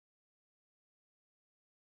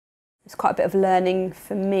It's quite a bit of learning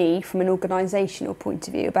for me from an organisational point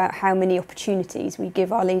of view about how many opportunities we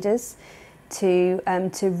give our leaders to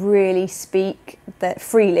really speak that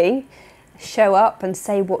freely, show up and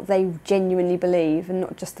say what they genuinely believe and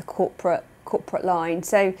not just the corporate line.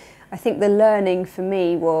 So I think the learning for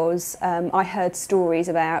me was I heard stories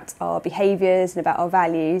about our behaviours and about our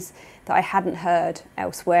values that I hadn't heard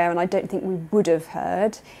elsewhere, and I don't think we would have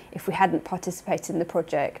heard if we hadn't participated in the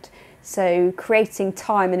project. So creating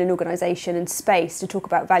time in an organisation and space to talk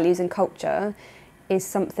about values and culture is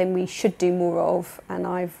something we should do more of, and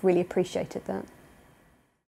I've really appreciated that.